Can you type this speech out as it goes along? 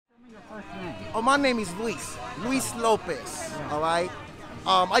Oh, my name is Luis Lopez, all right?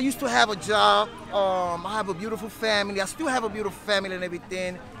 I used to have a job. I have a beautiful family. I still have a beautiful family and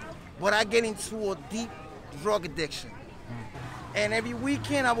everything, but I get into a deep drug addiction. And every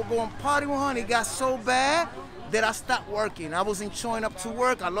weekend I would go and party with her, and it got so bad that I stopped working. I wasn't showing up to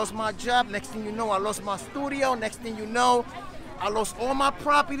work. I lost my job. Next thing you know, I lost my studio. Next thing you know, I lost all my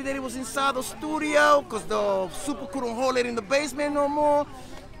property that was inside the studio because the super couldn't hold it in the basement no more.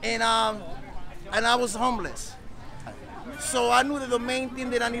 And I was homeless. So I knew that the main thing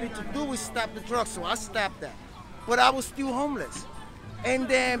that I needed to do was stop the drugs, so I stopped that. But I was still homeless. And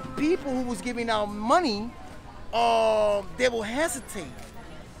then people who was giving out money, they will hesitate.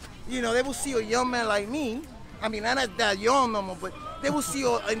 You know, they will see a young man like me. I mean, I'm not that young no more, but they will see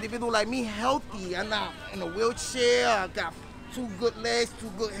an individual like me healthy. I'm not in a wheelchair. I got 2 good legs, 2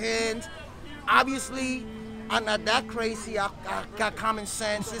 good hands. Obviously, I'm not that crazy. I got common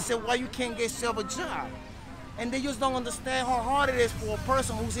sense. They said, why you can't get yourself a job? And they just don't understand how hard it is for a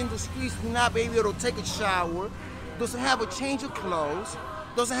person who's in the streets to not be able to take a shower, doesn't have a change of clothes,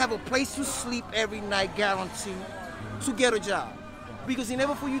 doesn't have a place to sleep every night guaranteed, to get a job. Because in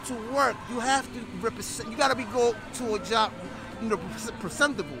order for you to work, you have to represent, you gotta go to a job, you know,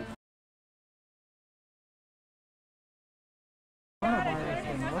 presentable.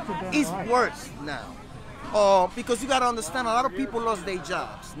 It's worse now. Because you gotta understand, a lot of people lost their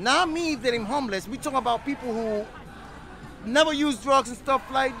jobs. Not me that I'm homeless. We talk about people who never used drugs and stuff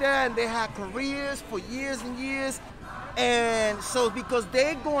like that, and they had careers for years and years. And so because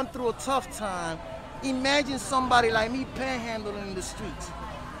they're going through a tough time, imagine somebody like me panhandling in the streets.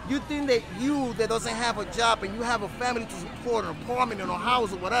 You think that you that doesn't have a job and you have a family to support, an apartment and a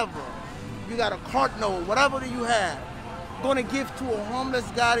house or whatever, you got a cart note, whatever that you have, gonna give to a homeless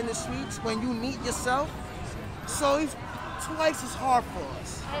guy in the streets when you need yourself? So it's twice as hard for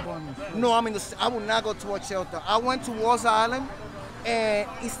us. No, I will not go to a shelter. I went to Walls Island, and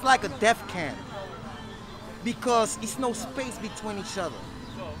it's like a death camp because it's no space between each other.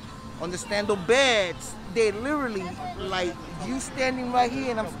 Understand? The beds, they literally, like you standing right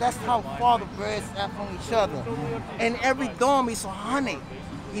here, and that's how far the beds are from each other. And every dorm is 100.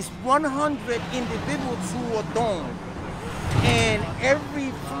 It's 100 individuals to a dorm. And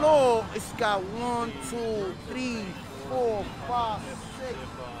every floor, it's got 1, 2, 3, 4, 5, 6.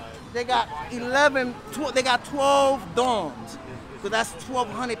 They got 11, 12, they got 12 dorms. So that's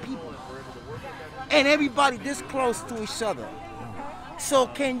 1,200 people. And everybody this close to each other. So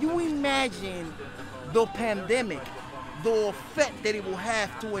can you imagine the pandemic, the effect that it will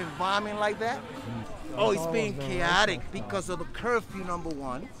have to an environment like that? Oh, it's being chaotic because of the curfew, number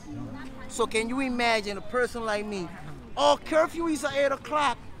one. So can you imagine a person like me? Oh, curfew is at 8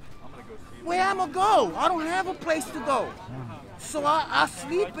 o'clock. Where am I go? I don't have a place to go. So I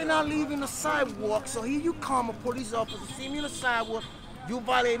sleep and I leave in the sidewalk. So here you come, a police officer, see me in the sidewalk, you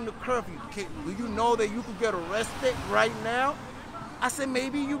violating the curfew. Do you know that you could get arrested right now? I said,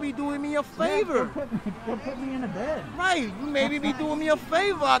 maybe you be doing me a favor. They'll put me in a bed. Right, you maybe be doing me a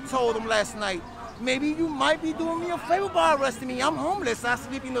favor, I told him last night. Maybe you might be doing me a favor by arresting me. I'm homeless, I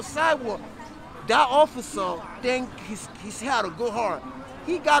sleep in the sidewalk. That officer, then he's had a good heart.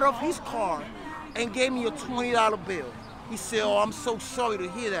 He got off his car and gave me a $20 bill. He said, oh, I'm so sorry to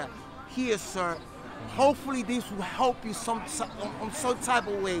hear that. Here, sir, hopefully this will help you some type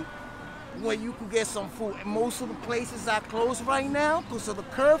of way where you could get some food. And most of the places are closed right now because of the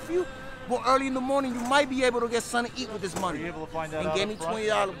curfew, but early in the morning you might be able to get something to eat with this money. Were you able to find that and out gave me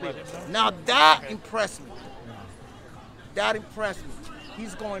 $20 bill. Now that impressed me. That impressed me.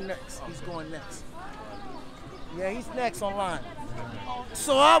 He's going next. He's going next. Yeah, he's next online.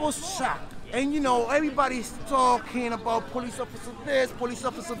 So I was shocked. And you know, everybody's talking about police officer this, police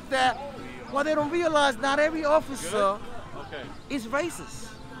officer that. Well, they don't realize not every officer is racist.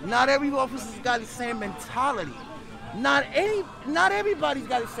 Not every officer's got the same mentality. Not everybody's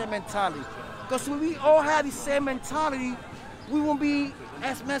got the same mentality. Because when we all have the same mentality, we won't be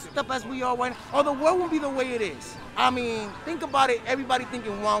as messed up as we are right now. Or the world won't be the way it is. I mean, think about it, everybody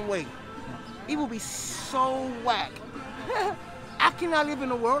thinking one way. It will be so whack. I cannot live in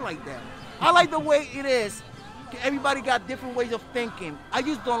a world like that. I like the way it is. Everybody got different ways of thinking. I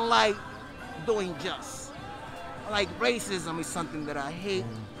just don't like doing just. Like racism is something that I hate.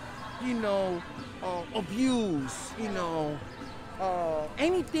 You know, abuse, you know,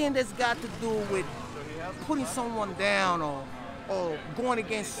 anything that's got to do with putting someone down or going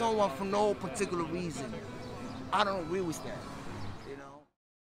against someone for no particular reason. I don't agree with that.